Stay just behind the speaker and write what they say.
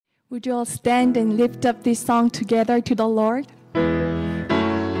Would you all stand and lift up this song together to the Lord?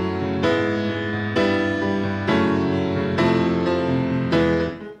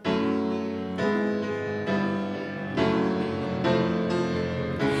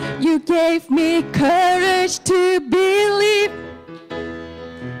 You gave me courage to believe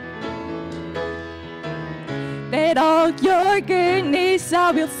that all your goodness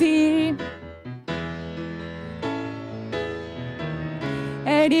I will see.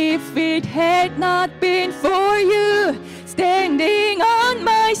 And if it had not been for you standing on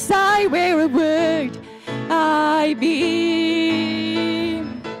my side, where would I be?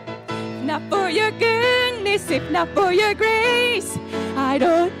 If not for your goodness, if not for your grace, I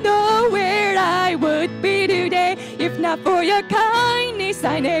don't know where I would be today. If not for your kindness,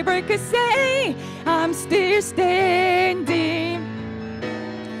 I never could say I'm still standing.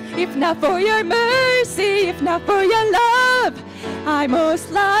 If not for your mercy, if not for your love, I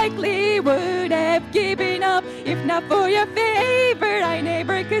most likely would have given up. If not for your favor, I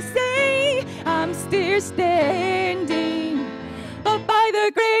never could say I'm still standing. But by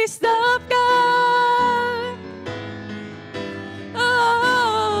the grace of God,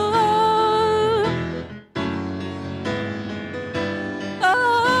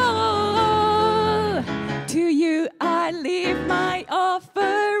 to you I leave my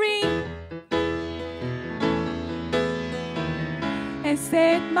offering and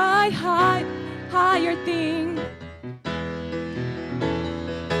set my heart higher thing.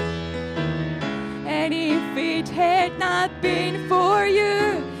 And if it had not been for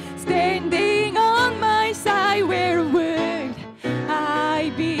you standing on my side, where would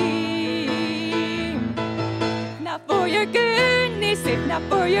I be? If not for your goodness, if not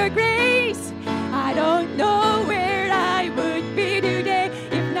for your grace, I don't know where I would be today.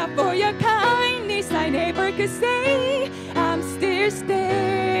 If not for your kindness, I never could say I'm still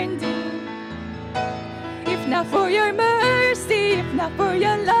standing. If not for your mercy, if not for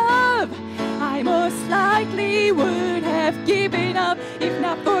your love, I most likely would have given up. If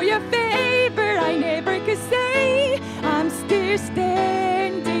not for your favor, I never could say I'm still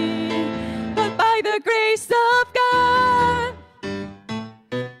standing. But by the grace of God,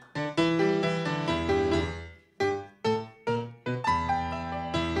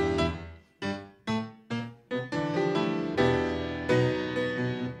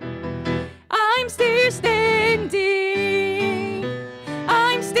 I'm still standing.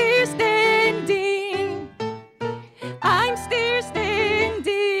 I'm still standing. I'm still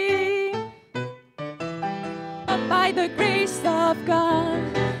standing. But by the grace of God,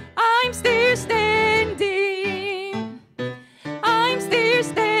 I'm still standing. I'm still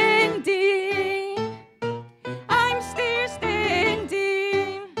standing. I'm still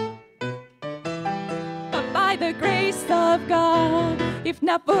standing. But by the grace of God, if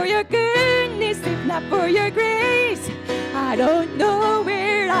not for your goodness, if not for your grace, I don't know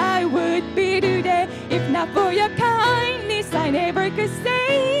where I would be today. If not for your kindness, I never could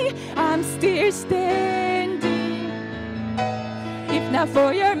say I'm still standing. If not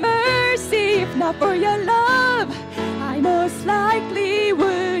for your mercy, if not for your love, I most likely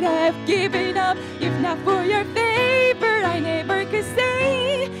would have given up. If not for your favor, I never could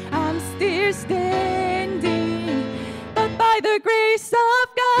say I'm still standing. But by the grace of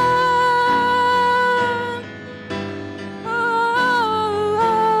God,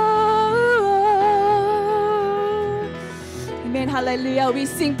 amen, hallelujah. We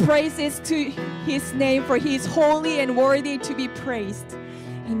sing praises to His name, for He is holy and worthy to be praised.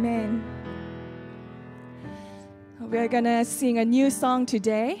 Amen. We're gonna sing a new song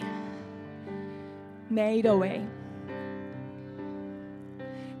today, Made a Way.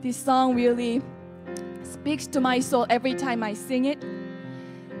 This song really speaks to my soul every time I sing it,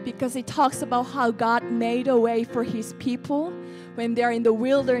 because it talks about how God made a way for His people when they're in the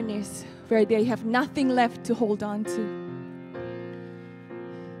wilderness where they have nothing left to hold on to.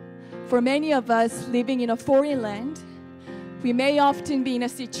 For many of us living in a foreign land, we may often be in a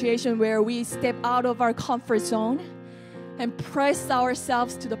situation where we step out of our comfort zone and press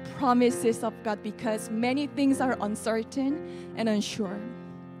ourselves to the promises of God because many things are uncertain and unsure.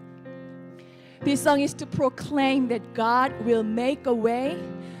 This song is to proclaim that God will make a way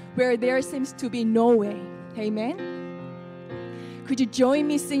where there seems to be no way. Amen? Could you join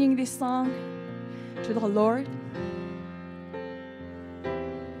me singing this song to the Lord?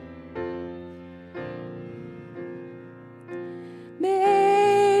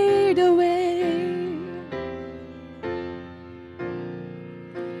 Made a way.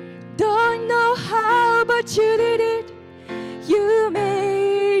 Don't know how, but you did it. You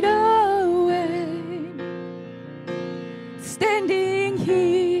made a way. Standing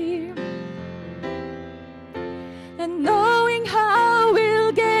here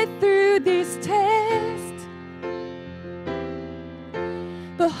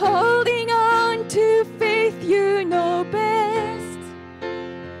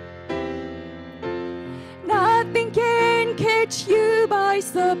catch you by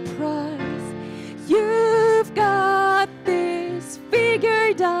surprise. You've got this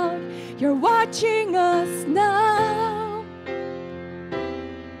figured out. You're watching us now.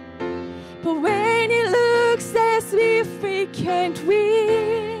 But when it looks as if we can't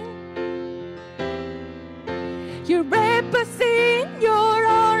win, you wrap us in your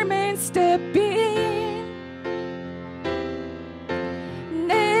arm and step in.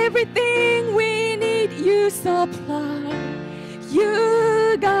 And everything we need you supply.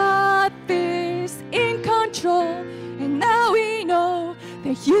 You got this in control, and now we know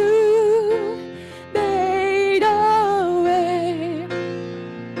that you made a way.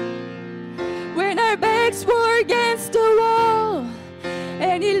 When our backs were against the wall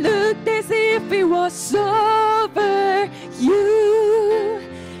and it looked as if it was over, you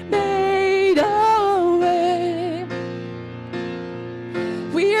made a way.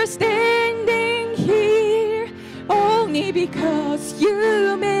 We are standing here only because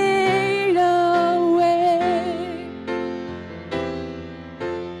you made a way.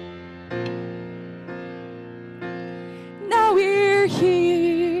 Now we're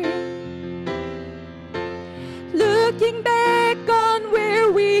here, looking back on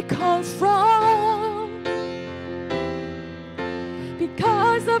where we come from.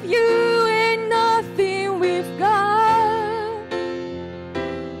 Because of you and nothing we've got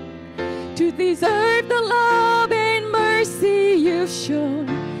to deserve the love and mercy you've shown.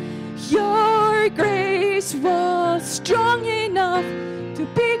 Your grace was strong enough to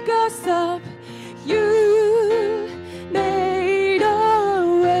pick us up. You made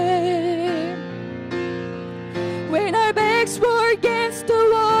a way. When our backs were against the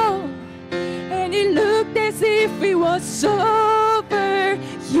wall and it looked as if it was over,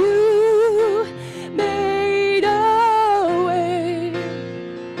 you made a way.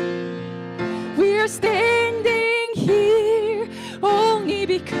 We're standing here only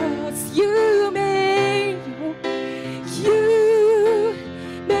because you made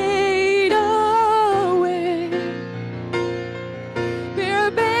a way. Where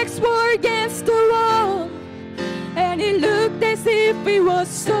our backs were against the wall and it looked as if it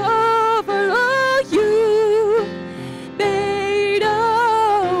was over, oh, you made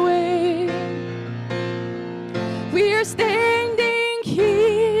a way. We're standing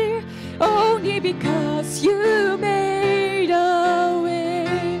here only because you made a way.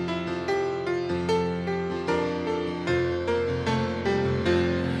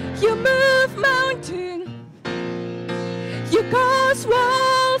 You move mountains, you cause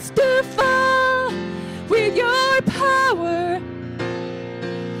walls to fall with your power.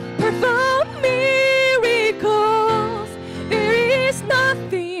 Perform miracles. There is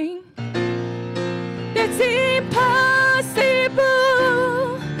nothing that's impossible.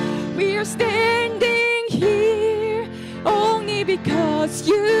 We are standing here only because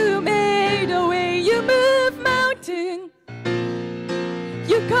you made a way. You move mountains,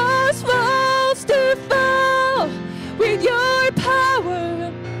 you cause walls to fall with your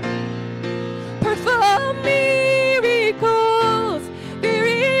power. Perform miracles. There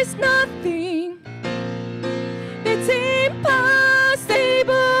is nothing that's impossible.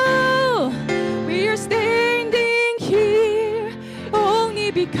 We are standing here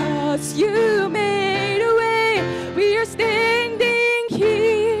only because you made a way. We are standing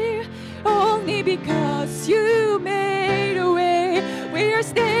here only because you made a way. We are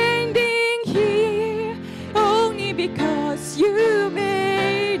standing here only because you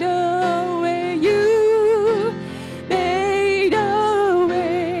made a way. You made a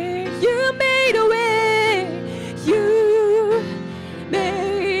way. You made a way. You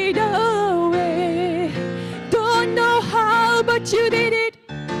made a way. Don't know how, but you did it.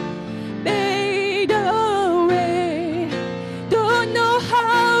 Made a way. Don't know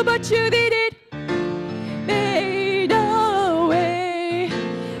how, but you did it. Made a way.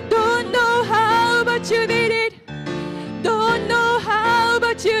 Don't know how, but you did it. Don't know how,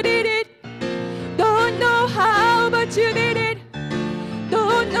 but you did it. Don't know how, but you did it.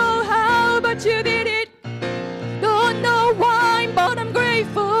 Don't know how, but you did it. Don't know why, but I'm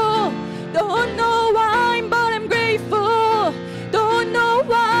grateful. Don't know why, but I'm grateful. Don't know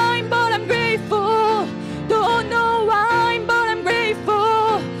why, but I'm grateful. Don't know why, but I'm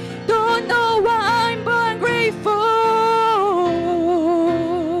grateful. Don't know why, but I'm grateful.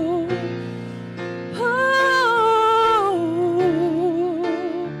 Oh.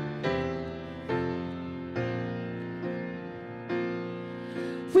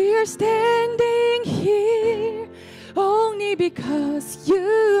 We're standing here only because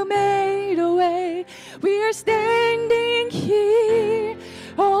you made a way. We're standing here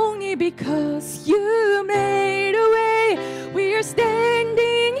only because you made a way. We are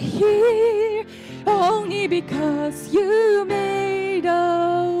standing here only because you made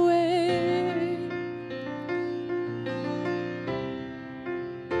a way.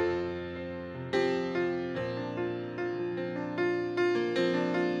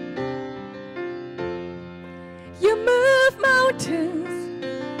 You move mountains.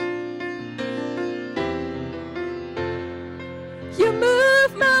 You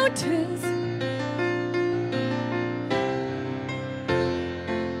move mountains.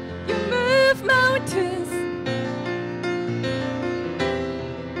 You move mountains.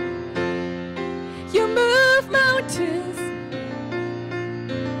 You move mountains.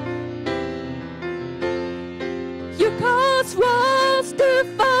 You cause walls to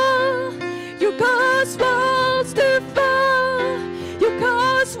fall. You cause walls to fall. You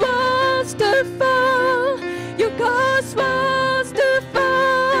cause walls to fall. You cause walls to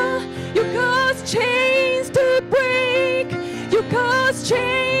fall. You cause chains to break. You cause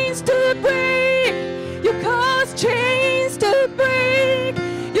chains to break. You cause chains to break.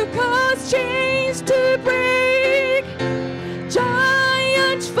 You cause chains to break.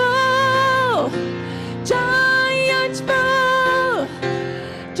 Giants fall. Giants fall.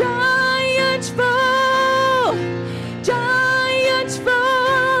 Giants fall. Giants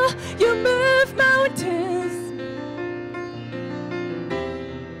fall. You move mountains.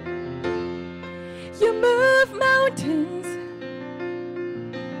 You move mountains.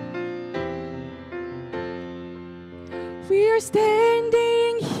 We are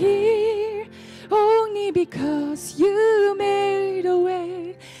standing here only because you made a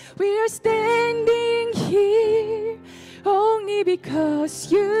way. We are standing here only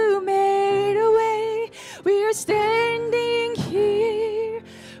because you made a way. We are standing here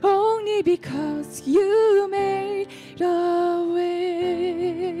only because you made a way.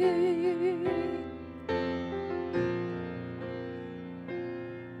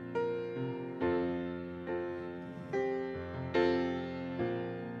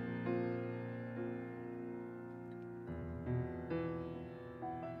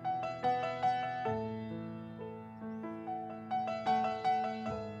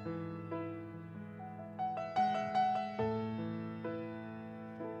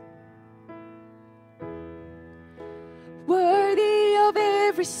 Worthy of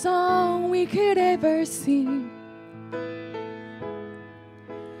every song we could ever sing,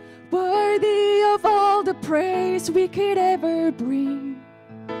 worthy of all the praise we could ever bring,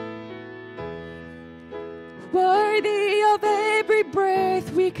 worthy of every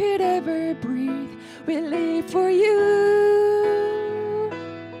breath we could ever breathe. We live for you.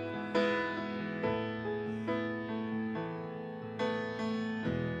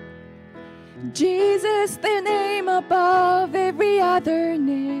 Jesus, the name above every other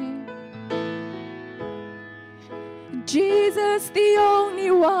name. Jesus, the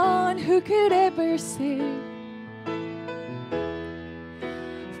only one who could ever save.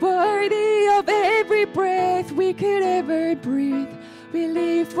 Worthy of every breath we could ever breathe. We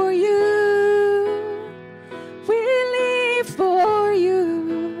live for you. We live for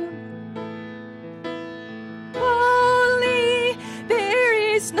you. Holy, there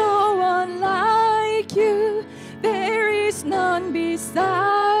is no one like you. There is none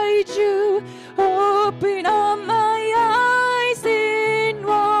beside you. Open up my eyes in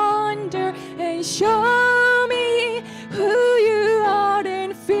wonder and show me who you are,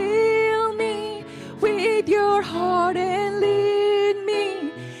 and fill me with your heart and lead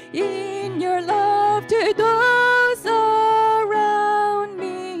me in your love to those around me.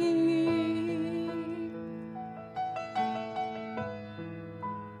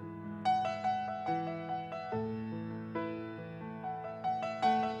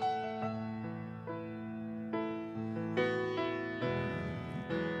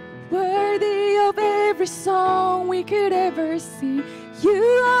 Worthy of every song we could ever sing, you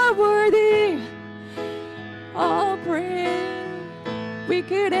are worthy of praise we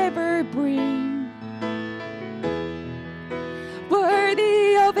could ever bring.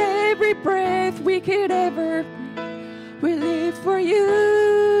 Worthy of every breath we could ever breathe. We live for you.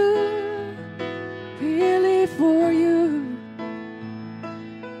 We live for you.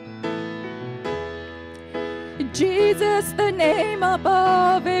 Jesus, the name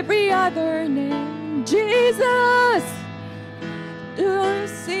above every other name. Jesus,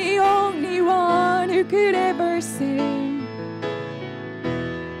 the only one who could ever sing.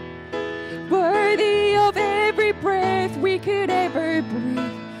 Worthy of every breath we could ever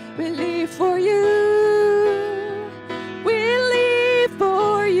breathe. We live for you. We live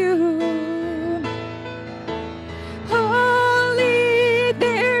for you. Holy,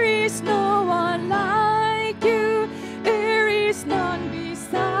 there is no one like you.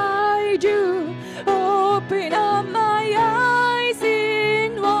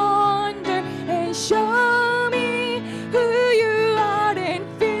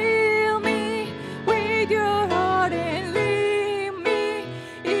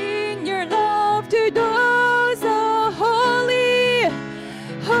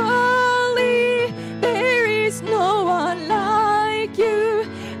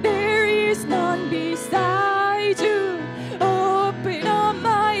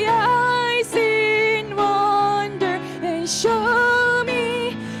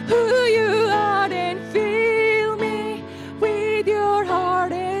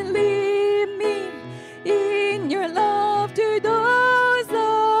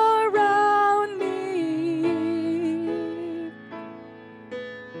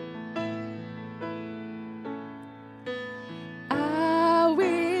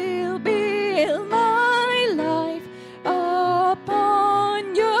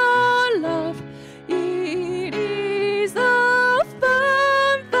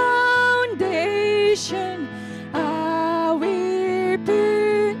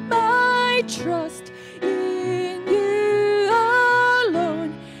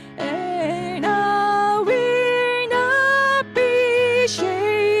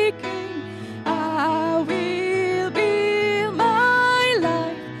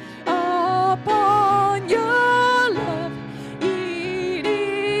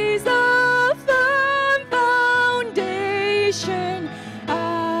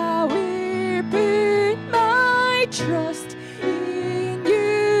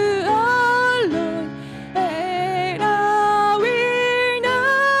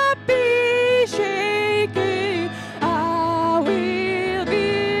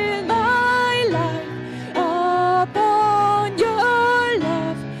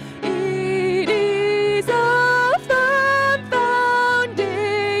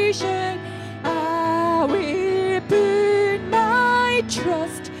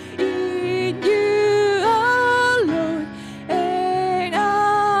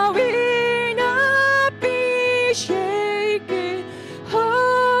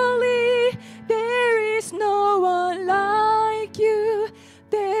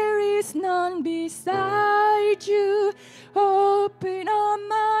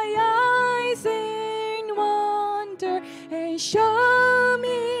 show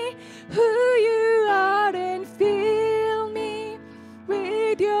me who you are and fill me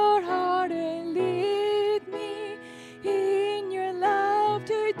with your heart and lead me in your love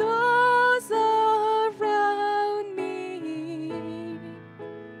to those around me.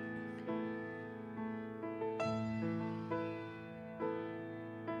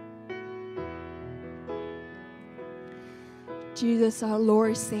 Jesus, our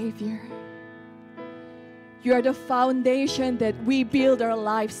Lord Savior, you are the foundation that we build our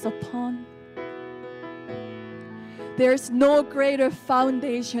lives upon. There's no greater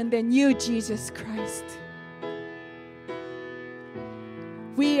foundation than you, Jesus Christ.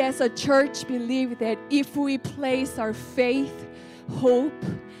 We as a church believe that if we place our faith, hope,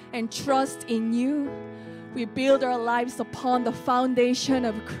 and trust in you, we build our lives upon the foundation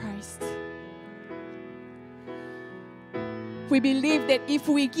of Christ. We believe that if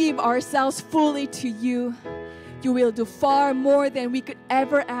we give ourselves fully to you, you will do far more than we could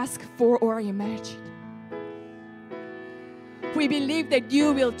ever ask for or imagine. We believe that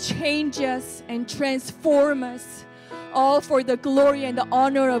you will change us and transform us, all for the glory and the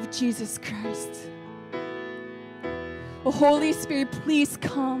honor of Jesus Christ. Oh, Holy Spirit, please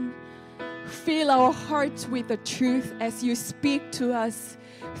come. Fill our hearts with the truth as you speak to us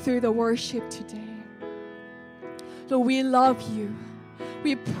through the worship today. Lord, we love you.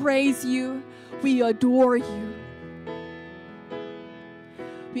 We praise you. We adore you.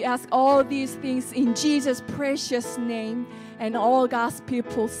 We ask all these things in Jesus' precious name, and all God's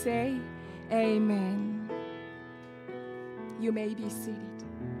people say, Amen. You may be seated.